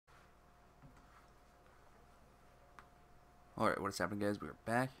Alright, what's happening, guys? We're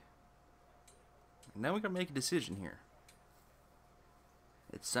back. And now we gotta make a decision here.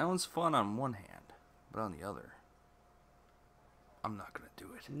 It sounds fun on one hand, but on the other, I'm not gonna do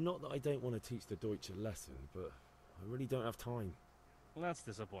it. Not that I don't want to teach the Deutsch a lesson, but I really don't have time. Well, that's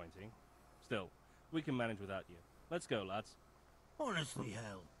disappointing. Still, we can manage without you. Let's go, lads. Honestly,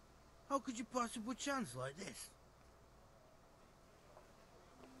 hell. How could you pass up a chance like this?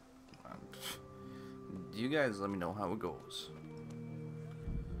 You guys let me know how it goes.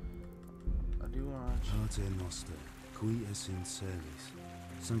 I do want to... Pater noster, qui es in celis,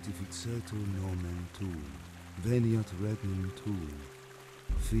 sanctificetur nomen tuum, veniat regnum tuum,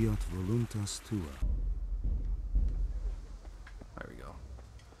 fiat voluntas tua. There we go.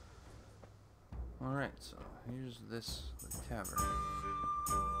 Alright, so here's the tavern.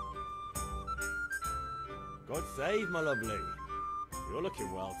 God save, my lovely. You're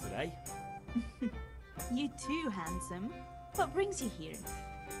looking well today. You too, handsome. What brings you here?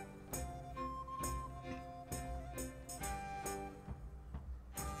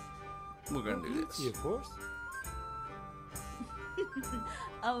 We're gonna do this. Of course.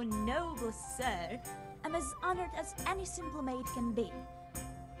 Oh, noble sir. I'm as honored as any simple maid can be.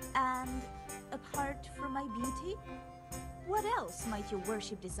 And apart from my beauty, what else might your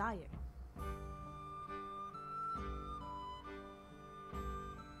worship desire?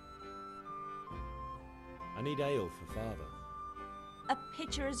 I need ale for father. A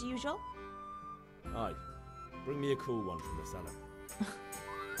pitcher as usual? Aye. Bring me a cool one from the cellar.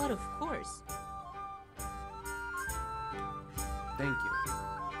 But of course. Thank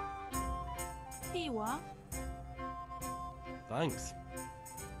you. Here you are. Thanks.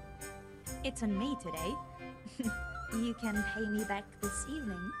 It's on me today. You can pay me back this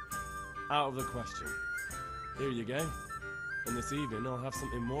evening. Out of the question. Here you go. And this evening I'll have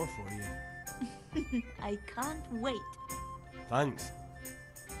something more for you. I can't wait. Thanks.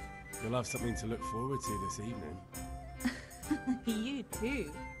 You'll have something to look forward to this evening. You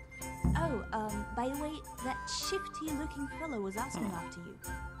too. Oh, by the way, that shifty-looking fellow was asking after you.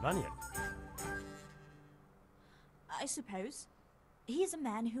 Vanya? I suppose. He's a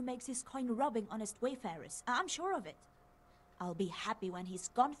man who makes his coin robbing honest wayfarers. I'm sure of it. I'll be happy when he's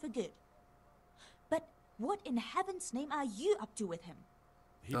gone for good. But what in heaven's name are you up to with him?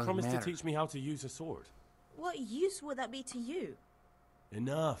 He Doesn't promised matter. to teach me how to use a sword. What use would that be to you?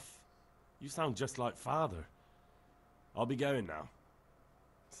 Enough. You sound just like father. I'll be going now.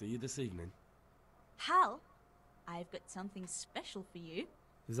 See you this evening. Hal, I've got something special for you.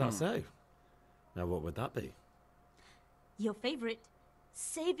 Is that so? Now what would that be? Your favorite,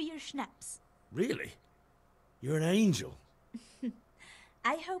 Savior Schnapps. Really? You're an angel.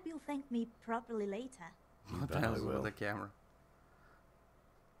 I hope you'll thank me properly later. What the bet hell I is with will. the camera?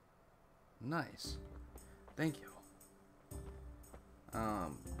 Nice. Thank you.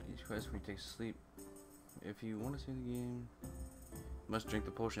 Each quest we take sleep. If you want to see the game, you must drink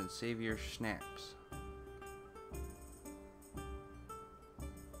the potion Savior Schnapps.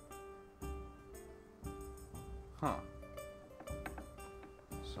 Huh.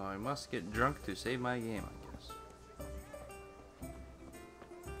 So I must get drunk to save my game, I guess.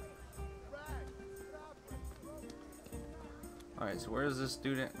 Alright, so where is this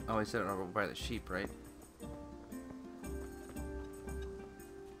student? Oh, he said over by the sheep, right?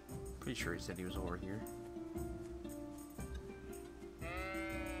 Pretty sure he said he was over here.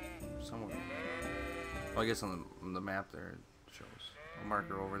 Somewhere. Oh, I guess on the map there it shows a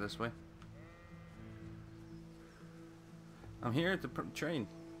marker over this way. I'm here at the train.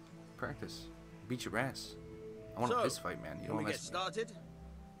 Practice. Beat your ass. I want a fist fight, man. You Can don't we mess get with me. started?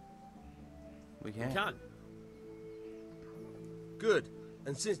 We can. Can. Good.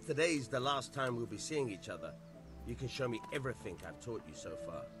 And since today's the last time we'll be seeing each other, you can show me everything I've taught you so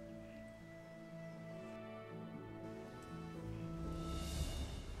far.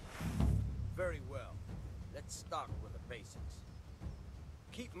 Very well. Let's start with the basics.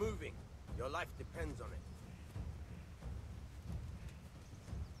 Keep moving. Your life depends on it.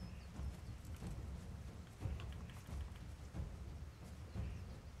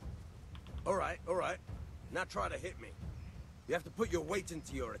 All right. Now try to hit me. You have to put your weight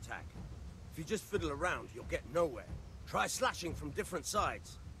into your attack. If you just fiddle around, you'll get nowhere. Try slashing from different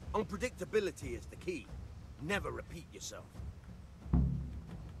sides. Unpredictability is the key. Never repeat yourself.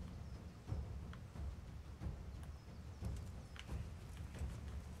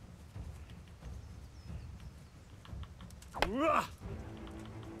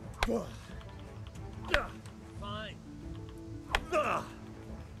 Fine.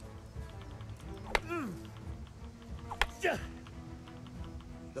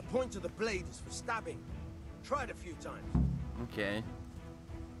 The point of the blade is for stabbing. Try it a few times. Okay.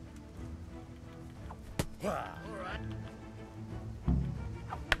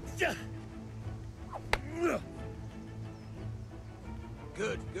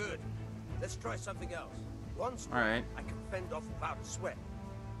 Good, good. Let's try something else. One strike, Alright. I can fend off without a sweat.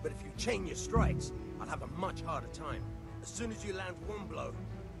 But if you chain your strikes, I'll have a much harder time. As soon as you land one blow,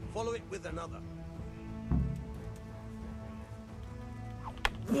 follow it with another.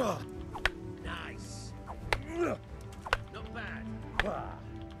 Nice. Not bad.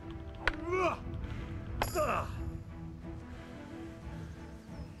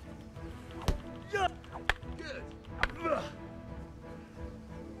 Good.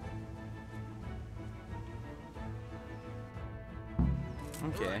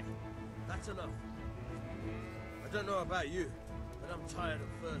 Okay. Alright, that's enough. I don't know about you, but I'm tired and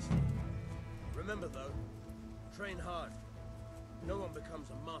thirsty. Remember though, train hard. No one becomes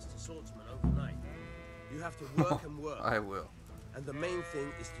a master swordsman overnight. You have to work and work. I will. And the main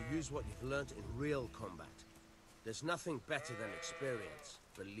thing is to use what you've learnt in real combat. There's nothing better than experience,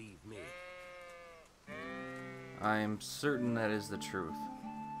 believe me. I am certain that is the truth.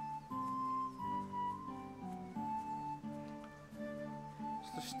 Is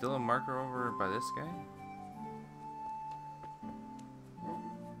there still a marker over by this guy?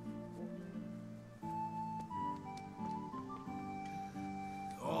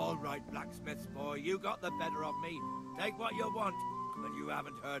 All right, blacksmith's boy, you got the better of me. Take what you want, but you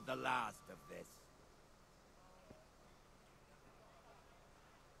haven't heard the last of this.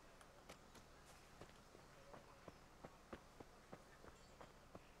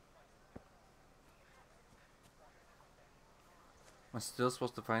 Am I still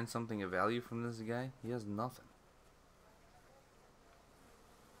supposed to find something of value from this guy? He has nothing.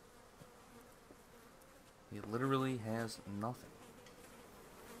 He literally has nothing.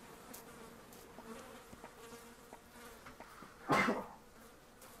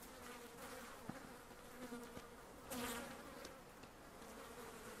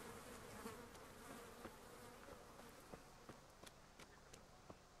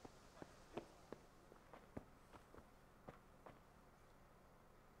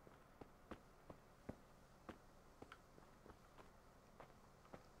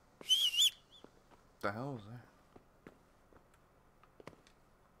 What the hell is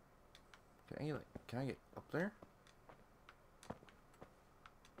that? Can I get up there?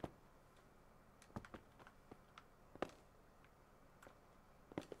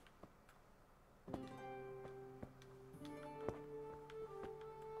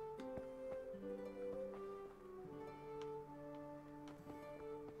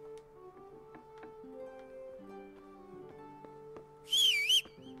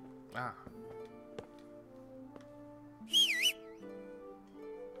 Ah.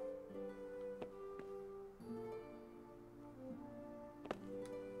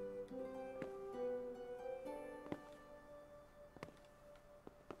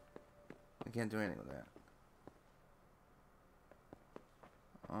 I can't do anything with that.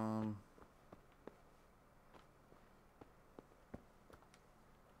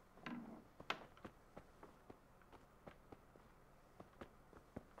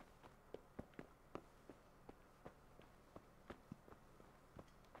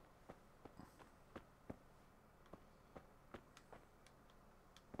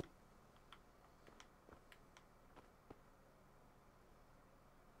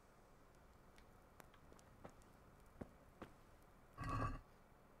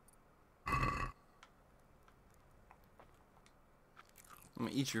 I'm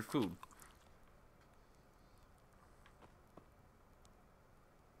gonna eat your food.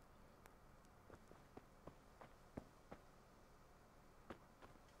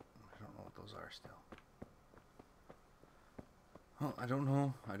 I don't know what those are still. Well, I don't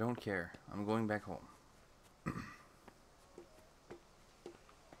know. I don't care. I'm going back home.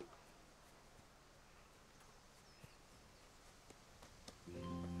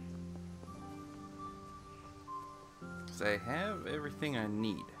 I have everything I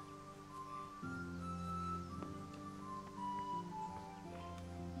need.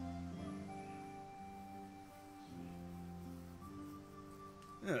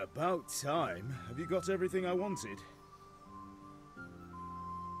 Yeah, about time. Have you got everything I wanted?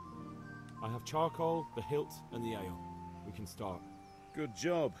 I have charcoal, the hilt, and the ale. We can start. Good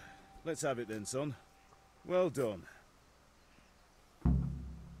job. Let's have it then, son. Well done.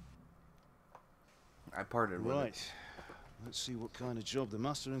 I parted with it. Right. Let's see what kind of job the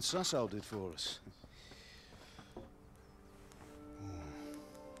master in Sasau did for us.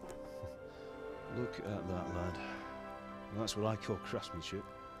 Look at that, lad. That's what I call craftsmanship.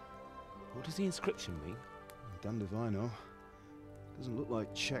 What does the inscription mean? Damned if I know. Doesn't look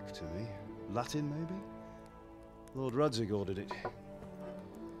like Czech to me. Latin, maybe? Lord Radzig ordered it.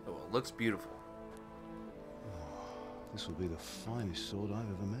 Oh, it looks beautiful. This will be the finest sword I've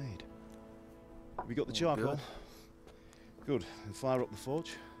ever made. Have you got the charcoal? Good. Then fire up the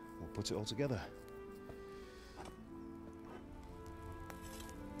forge. We'll put it all together.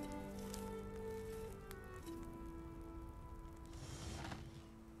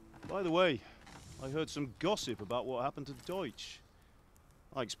 By the way, I heard some gossip about what happened to Deutsch.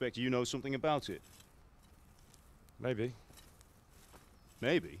 I expect you know something about it. Maybe.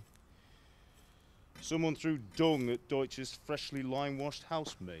 Maybe? Someone threw dung at Deutsch's freshly lime-washed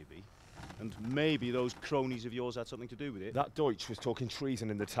house, maybe? And maybe those cronies of yours had something to do with it? That Deutsch was talking treason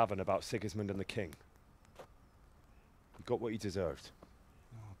in the tavern about Sigismund and the king. He got what he deserved.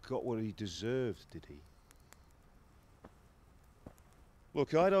 Oh, got what he deserved, did he?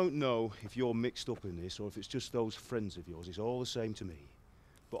 Look, I don't know if you're mixed up in this or if it's just those friends of yours. It's all the same to me.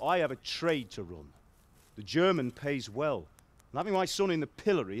 But I have a trade to run. The German pays well. And having my son in the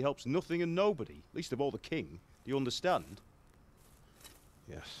pillory helps nothing and nobody, least of all the king. Do you understand?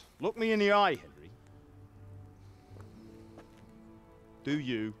 Yes. Look me in the eye, Henry. Do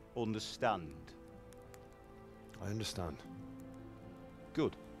you understand? I understand.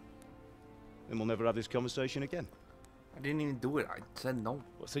 Good. Then we'll never have this conversation again. I didn't even do it. I said no.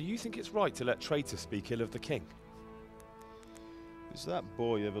 What, so you think it's right to let traitors speak ill of the king? Does that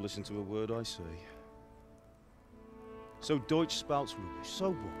boy ever listen to a word I say? So Deutsch spouts rubbish.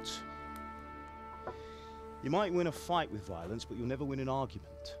 So what? You might win a fight with violence, but you'll never win an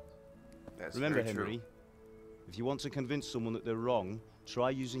argument. That's Remember, very Henry, true. if you want to convince someone that they're wrong, try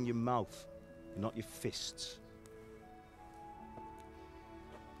using your mouth, and not your fists.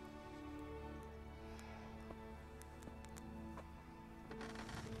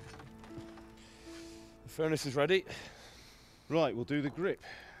 The furnace is ready. Right, we'll do the grip.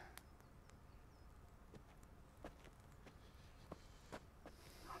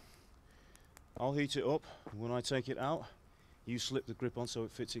 I'll heat it up, and when I take it out, you slip the grip on so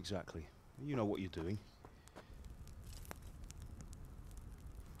it fits exactly. You know what you're doing.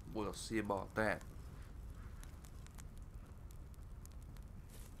 We'll see about that.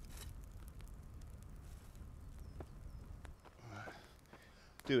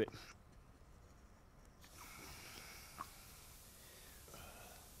 Do it.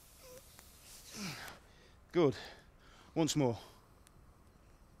 Good. Once more.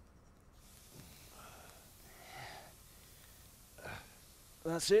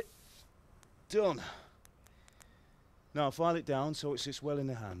 That's it. Done. Now file it down so it sits well in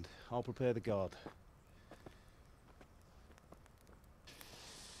the hand. I'll prepare the guard.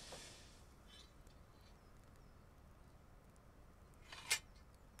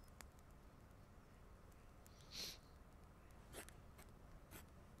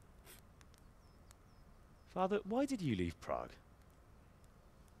 Father, why did you leave Prague?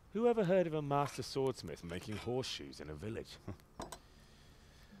 Who ever heard of a master swordsmith making horseshoes in a village?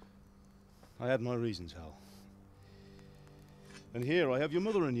 I had my reasons, Hal. And here I have your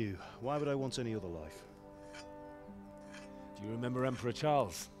mother and you. Why would I want any other life? Do you remember Emperor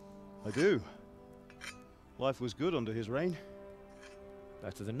Charles? I do. Life was good under his reign.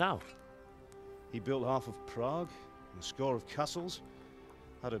 Better than now. He built half of Prague, and a score of castles,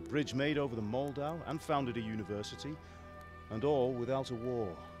 had a bridge made over the Moldau, and founded a university, and all without a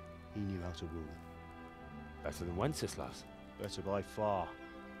war. He knew how to rule. Better than Wenceslas. Better by far.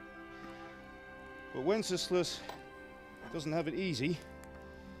 But Wenceslas doesn't have it easy.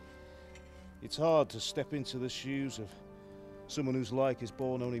 It's hard to step into the shoes of someone whose like is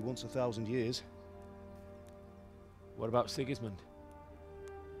born only once 1,000 years. What about Sigismund?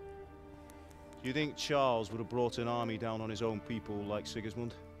 Do you think Charles would have brought an army down on his own people like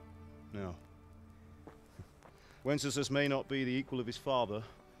Sigismund? No. Wenceslas may not be the equal of his father,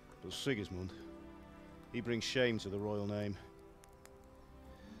 but Sigismund, he brings shame to the royal name.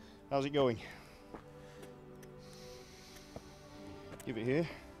 How's it going? Give it here,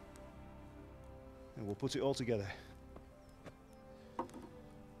 and we'll put it all together.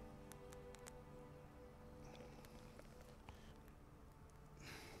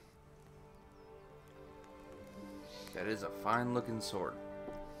 That is a fine-looking sword.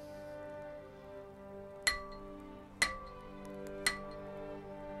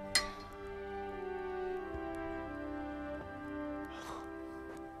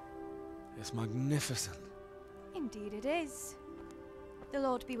 It's magnificent. Indeed it is. The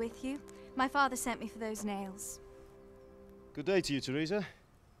Lord be with you. My father sent me for those nails. Good day to you, Teresa.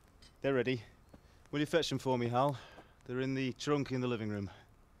 They're ready. Will you fetch them for me, Hal? They're in the trunk in the living room.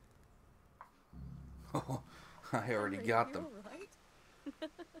 I already got them.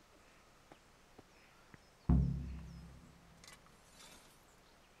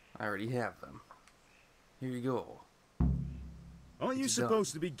 I already have them. Here you go. Aren't you It's done.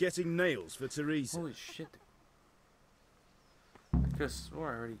 supposed to be getting nails for Teresa? Holy shit. I could have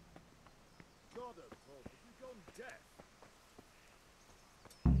swore I already...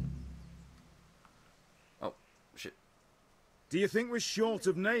 Oh, shit. Do you think we're short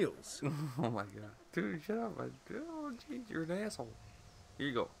of nails? Oh my god. Dude, shut up. Oh, jeez, you're an asshole. Here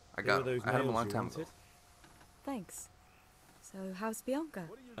you go. I Here got are them. those I had them a nails long you time wanted. ago. Thanks. So, how's Bianca?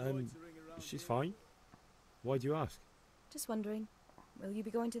 She's fine. Why do you ask? Just wondering, will you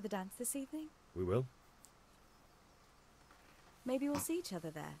be going to the dance this evening? We will. Maybe we'll see each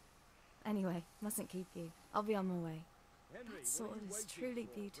other there. Anyway, mustn't keep you. I'll be on my way. That sword is truly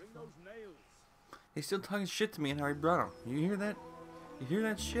beautiful. He's still talking shit to me and how he brought him. You hear that? You hear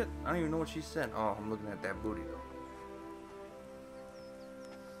that shit? I don't even know what she said. Oh, I'm looking at that booty though.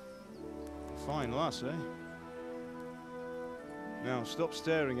 Fine lass, eh? Now stop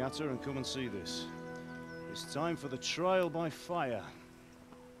staring at her and come and see this. It's time for the trial by fire.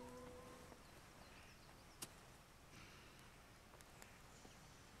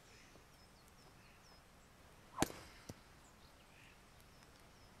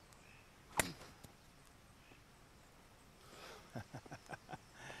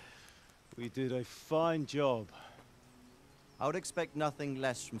 We did a fine job. I would expect nothing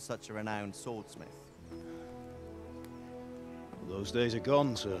less from such a renowned swordsmith. Well, those days are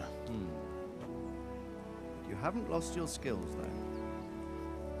gone, sir. You haven't lost your skills, though.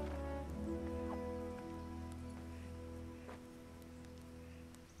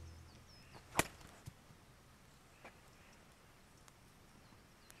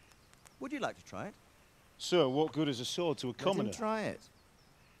 Would you like to try it? Sir, what good is a sword to a Let him commoner? try it.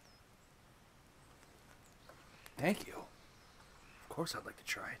 Thank you. Of course I'd like to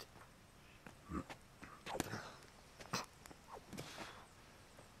try it.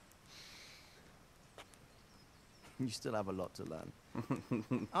 You still have a lot to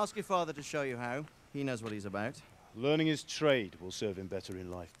learn. Ask your father to show you how. He knows what he's about. Learning his trade will serve him better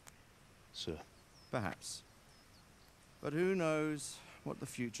in life, sir. Perhaps. But who knows what the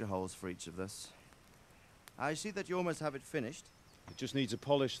future holds for each of us. I see that you almost have it finished. It just needs a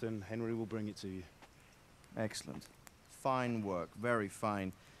polish, then Henry will bring it to you. Excellent. Fine work, very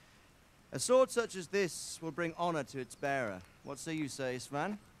fine. A sword such as this will bring honor to its bearer. What say you,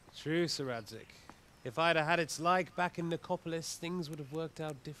 Svan? True, Sir Radzik. If I'd have had its like back in Nicopolis, things would have worked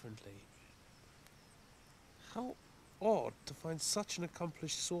out differently. How odd to find such an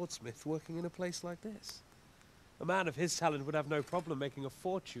accomplished swordsmith working in a place like this. A man of his talent would have no problem making a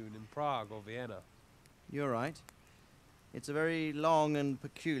fortune in Prague or Vienna. You're right. It's a very long and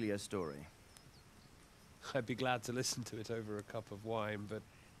peculiar story. I'd be glad to listen to it over a cup of wine, but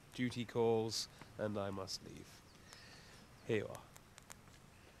duty calls, and I must leave. Here you are.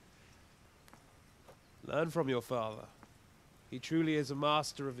 Learn from your father. He truly is a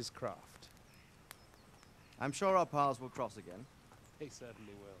master of his craft. I'm sure our paths will cross again. He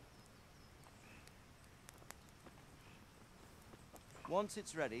certainly will. Once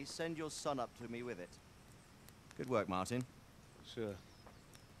it's ready, send your son up to me with it. Good work, Martin. Sir.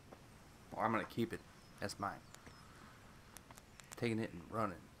 Oh, I'm gonna keep it. That's mine. Taking it and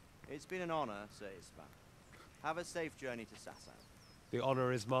running. It's been an honor, Sir Isvan. Have a safe journey to Sasau. The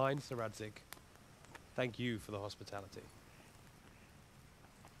honor is mine, Sir Radzik. Thank you for the hospitality.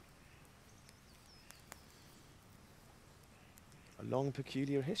 A long,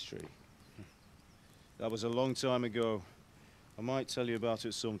 peculiar history. That was a long time ago. I might tell you about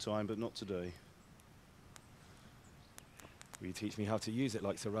it sometime, but not today. Will you teach me how to use it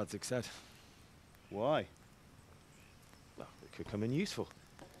like Sir Radzik said? Why? Well, it could come in useful.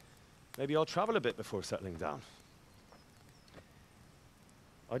 Maybe I'll travel a bit before settling down.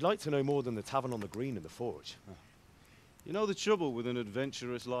 I'd like to know more than the tavern on the green and the forge. You know the trouble with an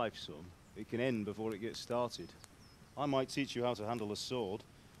adventurous life, son? It can end before it gets started. I might teach you how to handle a sword,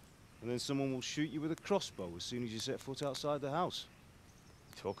 and then someone will shoot you with a crossbow as soon as you set foot outside the house.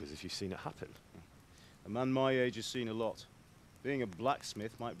 You talk as if you've seen it happen. A man my age has seen a lot. Being a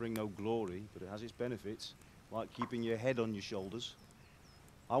blacksmith might bring no glory, but it has its benefits, like keeping your head on your shoulders.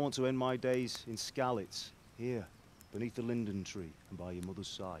 I want to end my days in Skalitz, here, beneath the linden tree and by your mother's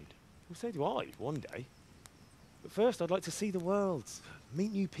side. Well, so do I, one day. But first, I'd like to see the world,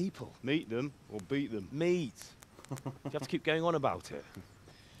 meet new people. Meet them or beat them? Meet. You have to keep going on about it.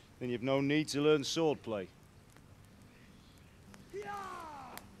 Then you've no need to learn swordplay.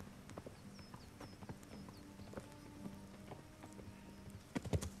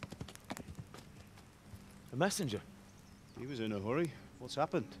 A messenger. He was in a hurry. What's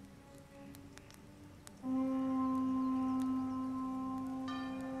happened?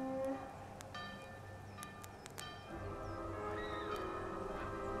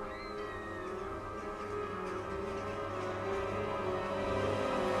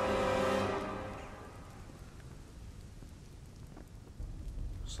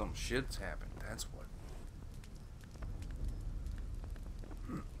 Some shit's happened, that's what.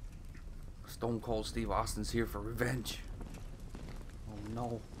 Stone Cold Steve Austin's here for revenge. Oh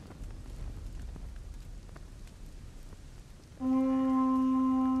no.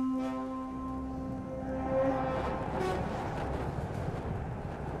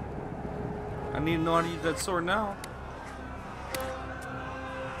 I need to know how to use that sword now.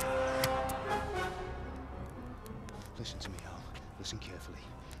 Listen to me, Al. Listen carefully.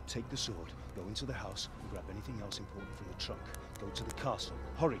 Take the sword, go into the house, and grab anything else important from the trunk. Go to the castle.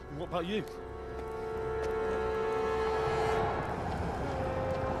 Hurry. What about you?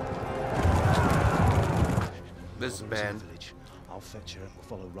 This is Follow us to bad. the village. I'll fetch her and we'll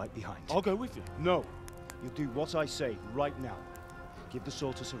follow right behind. I'll go with you. No. You'll do what I say right now. Give the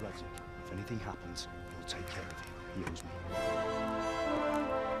sword to Sir Isaac. If anything happens, he'll take care of you. He owes me.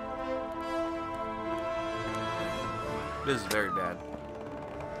 This is very bad.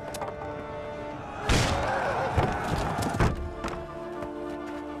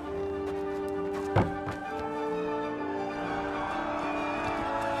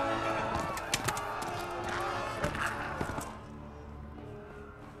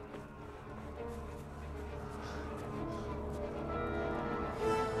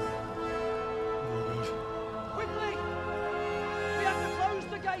 Quickly! We have to close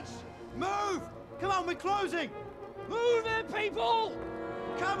the gates! Move! Come on, we're closing! Move it, people!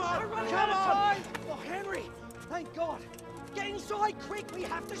 Come on! We're running Come out of on! time! Oh, Henry! Thank God! Get inside, quick! We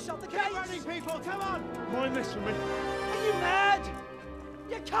have to shut the Keep gates! running, people! Come on! Mind this for me. Are you mad?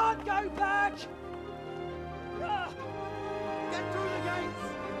 You can't go back! Ah, Get through the gates!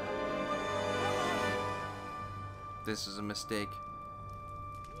 This is a mistake.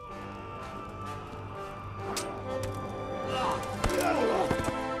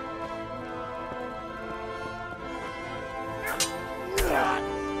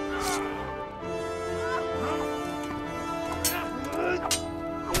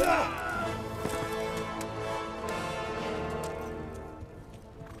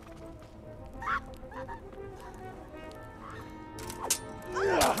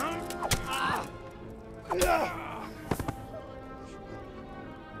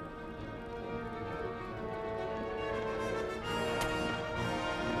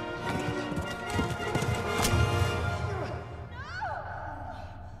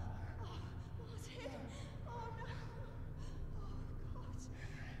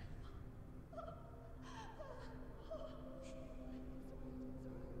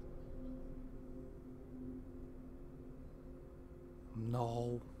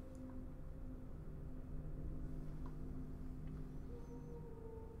 No.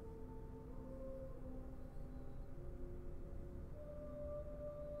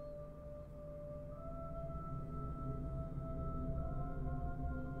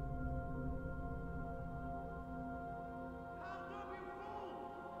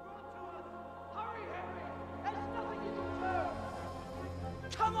 hurry, Henry! There's nothing you can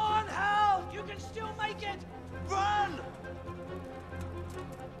do! Come on, Hal! You can still make it! Run!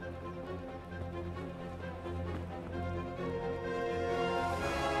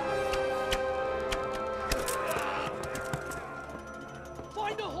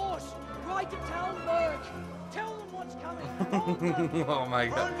 Find a horse! Ride to town, Merc! Tell them what's coming! Oh my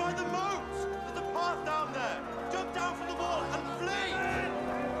god. Run by the moats! There's a path down there! Jump down from the wall and flee!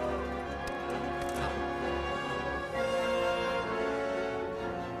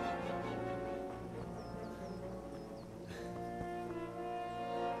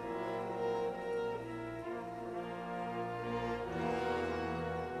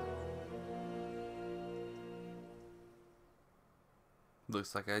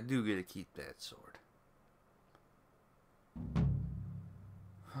 Looks like I do get to keep that sword.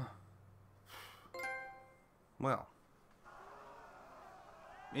 Huh. Well.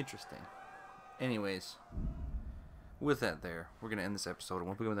 Interesting. Anyways. With that there, we're going to end this episode. And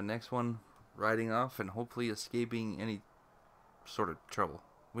we'll begin with the next one. Riding off and hopefully escaping any sort of trouble.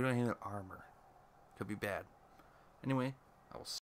 We don't have any armor. Could be bad. Anyway, I will see